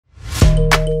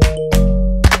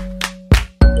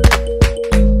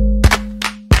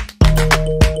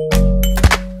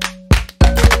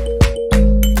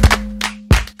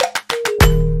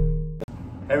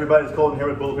everybody? It's Colton here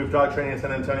with Bulletproof Dog Training in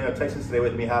San Antonio, Texas. Today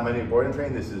with me, I have my new board and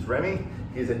train. This is Remy.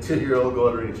 He's a 2-year-old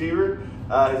golden retriever.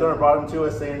 His owner brought him to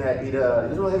us saying that he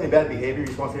doesn't really have any bad behavior. He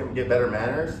just wants him to get better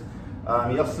manners.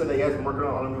 He also said that he has been working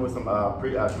on him with some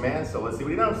commands, so let's see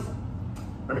what he knows.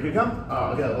 Remy, can you come?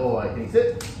 Oh, good boy. Can you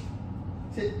sit?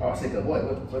 Sit. Oh, sit, good boy.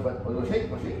 What, shake?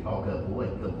 Oh, good boy.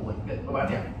 Good. What about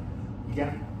there? You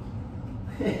can?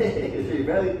 Is your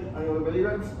belly on your belly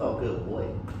rubs? Oh, good boy.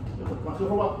 Come on, let's go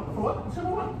for a walk. Let's go for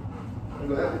a walk. I'm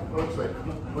gonna go that way. Oh, this way.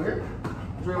 Come over here.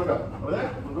 Which way you wanna go? Over there?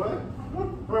 Wanna go there? Come on,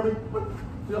 Remy.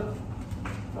 Go.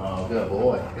 Oh, good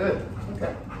boy. Good.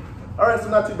 Okay. All right, so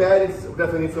not too bad. It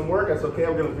definitely needs some work. That's okay.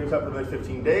 We're gonna finish up for the next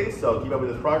 15 days. So keep up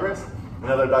with this progress. And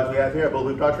other dogs we have here at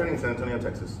Bulletproof Dog Training in San Antonio,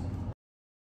 Texas.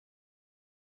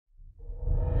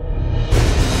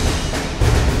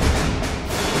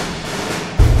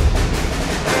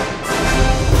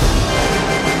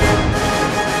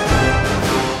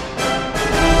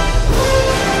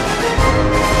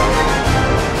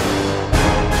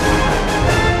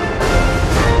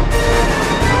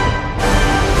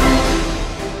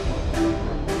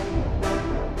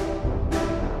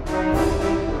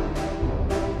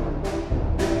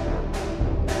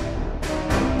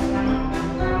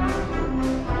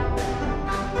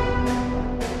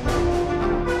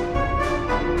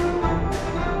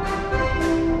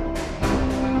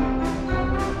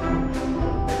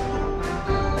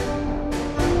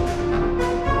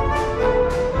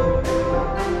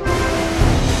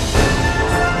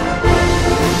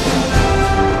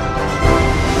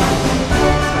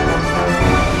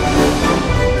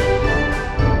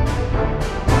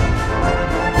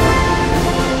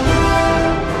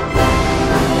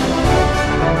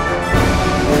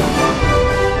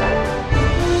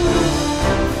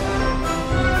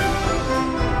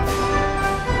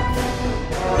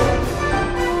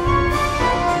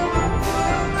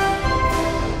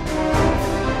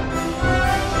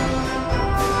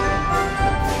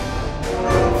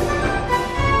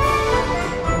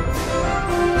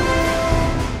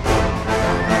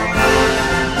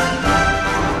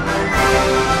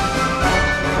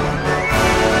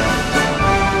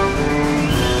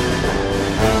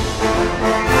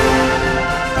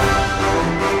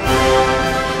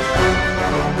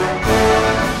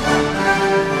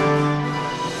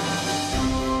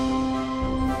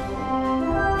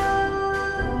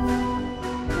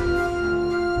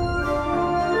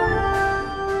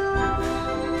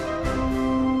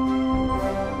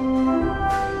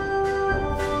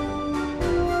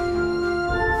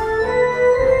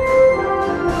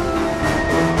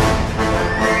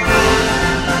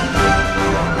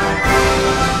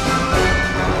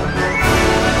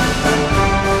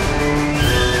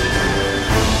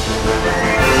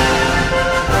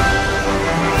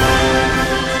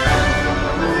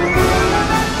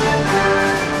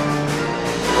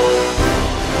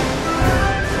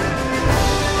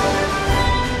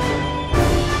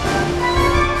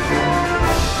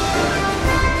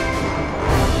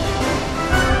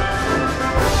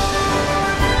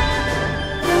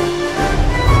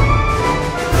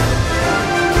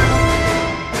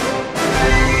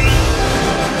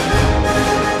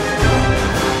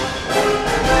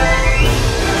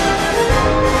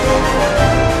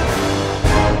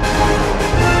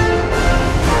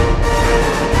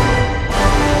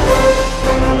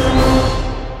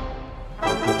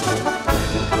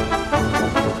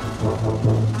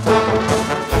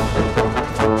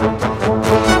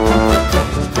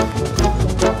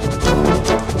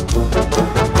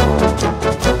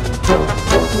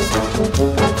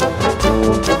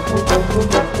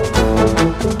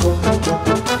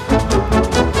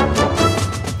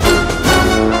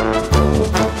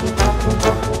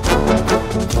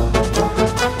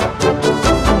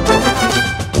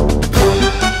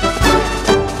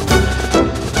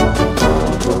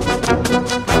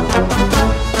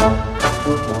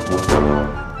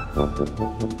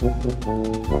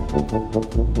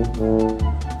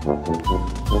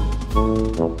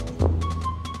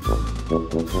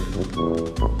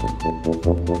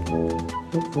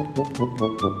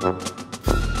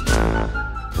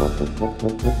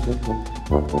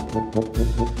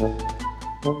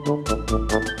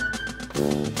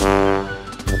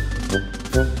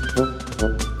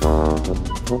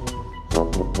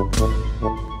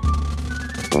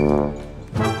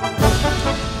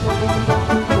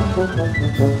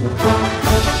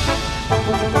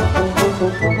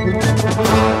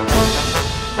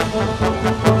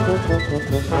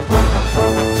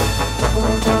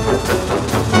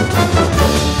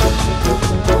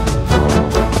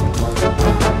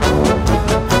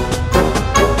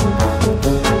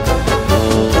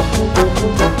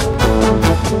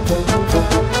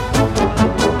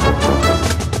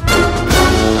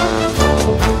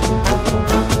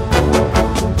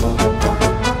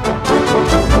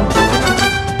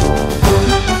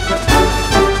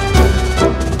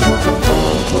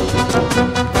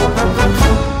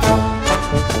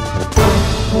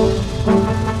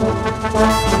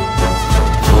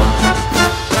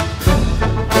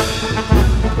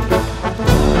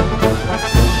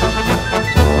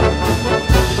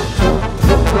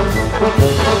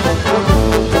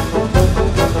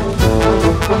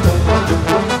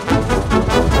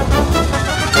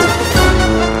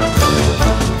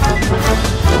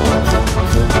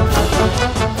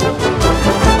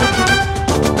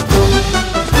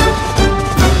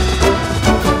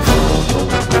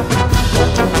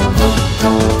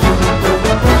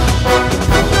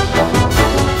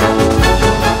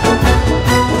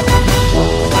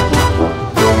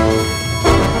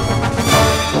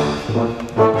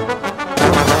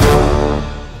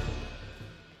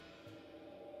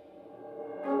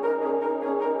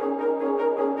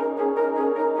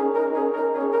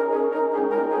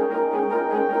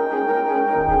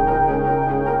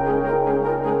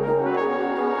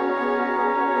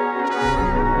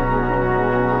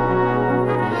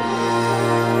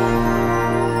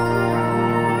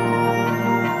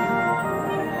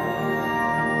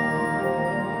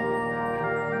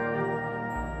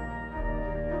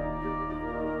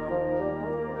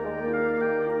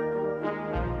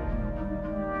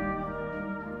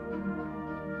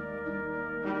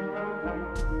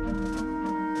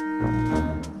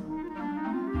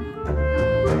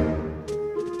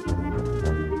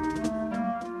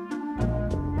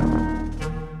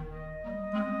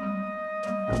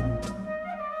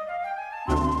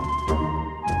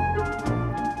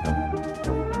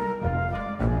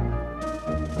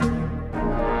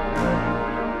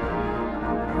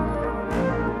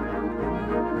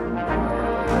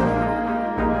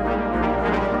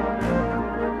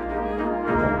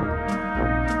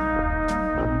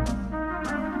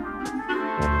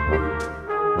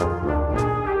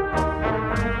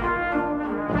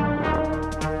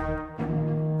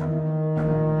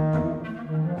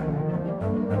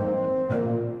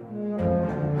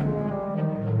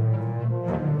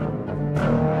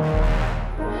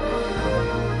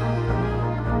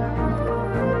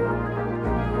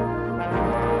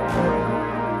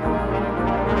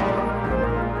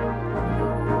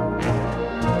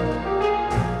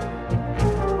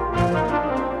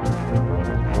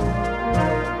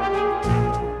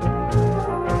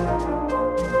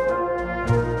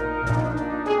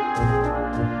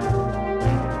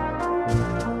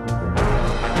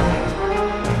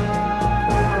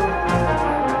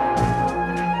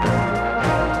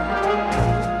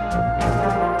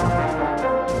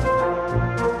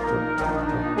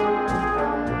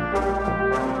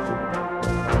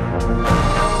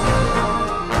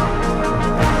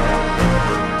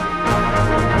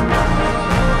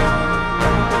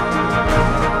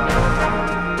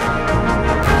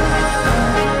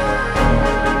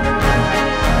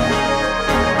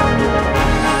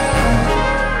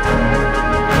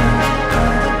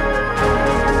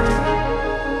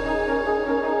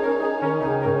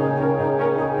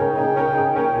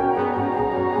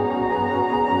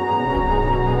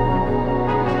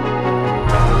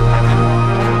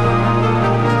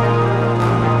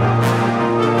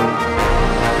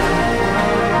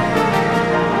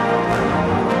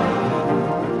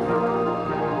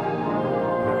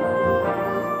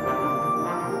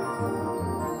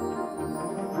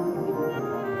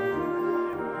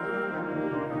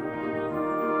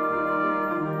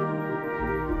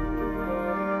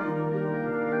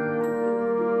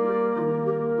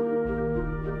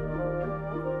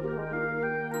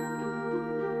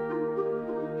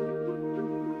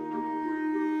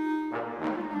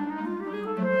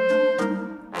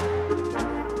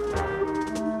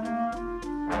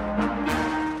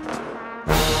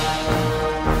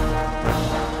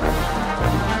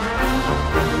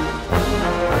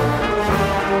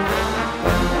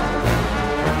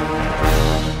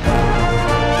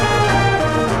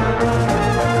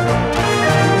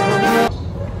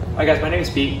 Hi guys, my name is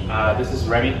Pete. This is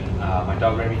Remy, my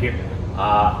dog Remy here.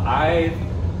 I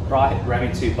brought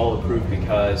Remy to Bulletproof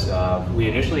because we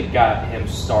initially got him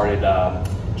started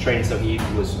training, so he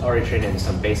was already trained in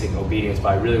some basic obedience,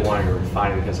 but I really wanted to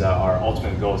refine it because our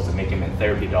ultimate goal is to make him a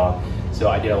therapy dog. So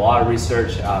I did a lot of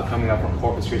research coming up from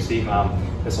Corpus Christi.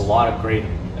 There's a lot of great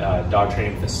dog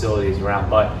training facilities around,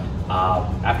 but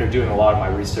after doing a lot of my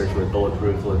research with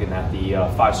Bulletproof, looking at the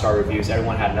 5-star reviews,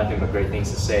 everyone had nothing but great things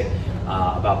to say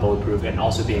about Bulletproof, and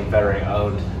also being veteran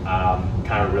owned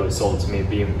kind of really sold it to me.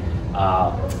 Being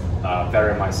a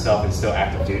veteran myself and still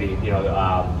active duty,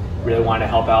 really wanted to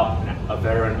help out a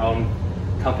veteran owned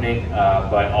company,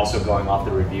 but also going off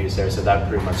the reviews there, so that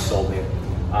pretty much sold me.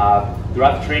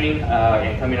 Throughout the training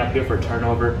and coming up here for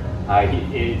turnover,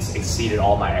 it's exceeded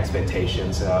all my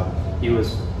expectations. He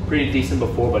was pretty decent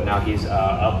before, but now he's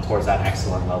up towards that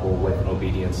excellent level with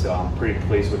obedience, so I'm pretty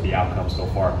pleased with the outcome so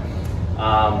far.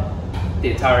 The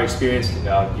entire experience, you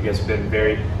guys have been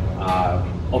very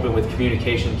open with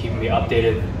communication, keeping me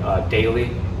updated daily,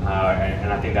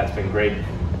 and I think that's been great.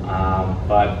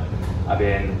 But I've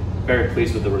been very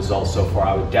pleased with the results so far.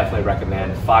 I would definitely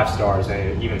recommend 5 stars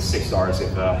and even 6 stars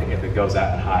if it goes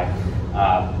that high,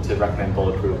 to recommend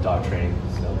Bulletproof Dog Training.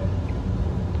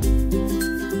 So.